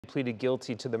Pleaded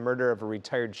guilty to the murder of a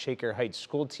retired Shaker Heights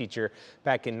school teacher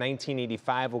back in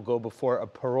 1985 will go before a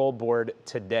parole board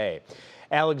today.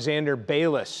 Alexander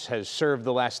Bayless has served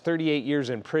the last 38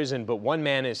 years in prison, but one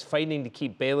man is fighting to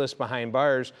keep Bayless behind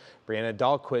bars. Brianna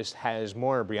Dahlquist has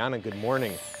more. Brianna, good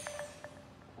morning.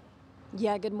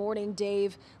 Yeah, good morning,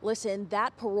 Dave. Listen,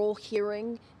 that parole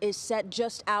hearing is set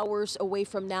just hours away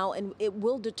from now, and it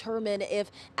will determine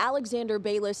if Alexander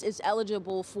Bayless is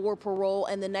eligible for parole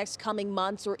in the next coming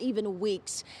months or even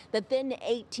weeks. The then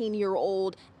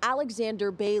 18-year-old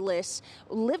Alexander Bayless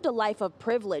lived a life of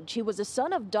privilege. He was a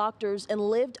son of doctors and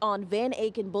lived on Van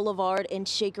Aken Boulevard in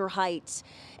Shaker Heights.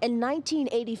 In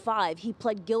 1985, he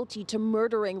pled guilty to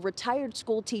murdering retired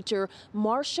school teacher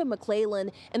Marcia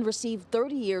MacClellan and received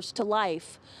 30 years to life.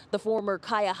 The former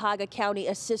Cuyahoga-County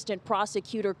Assistant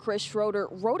Prosecutor Chris Schroeder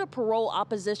wrote a parole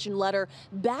opposition letter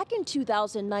back in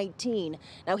 2019.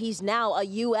 Now, he's now a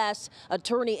U.S.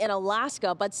 attorney in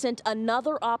Alaska, but sent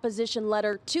another opposition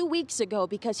letter 2 weeks ago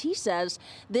because he says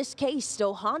this case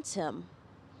still haunts him.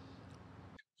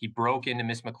 He broke into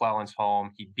Miss MacClellan's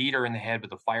home. He beat her in the head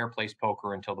with a fireplace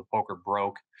poker until the poker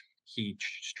broke. He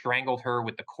strangled her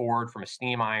with the cord from a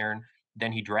steam iron.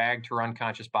 Then he dragged her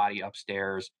unconscious body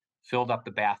upstairs, filled up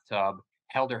the bathtub,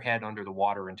 held her head under the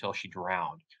water until she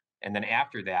drowned. And then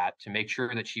after that, to make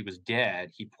sure that she was dead,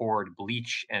 he poured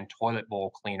bleach and toilet bowl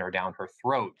cleaner down her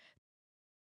throat.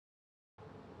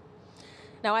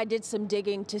 Now, I did some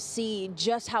digging to see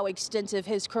just how extensive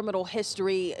his criminal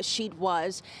history sheet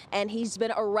was, and he's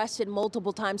been arrested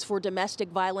multiple times for domestic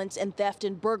violence and theft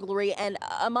and burglary, and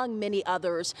among many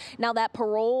others. Now, that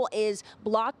parole is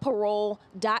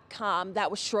blockparole.com. That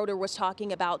was Schroeder was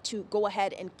talking about to go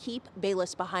ahead and keep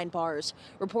Bayless behind bars.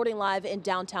 Reporting live in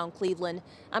downtown Cleveland,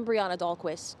 I'm Brianna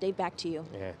Dahlquist. Dave, back to you.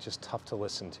 Yeah, just tough to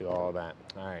listen to all of that.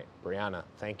 All right, Brianna,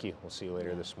 thank you. We'll see you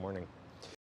later this morning.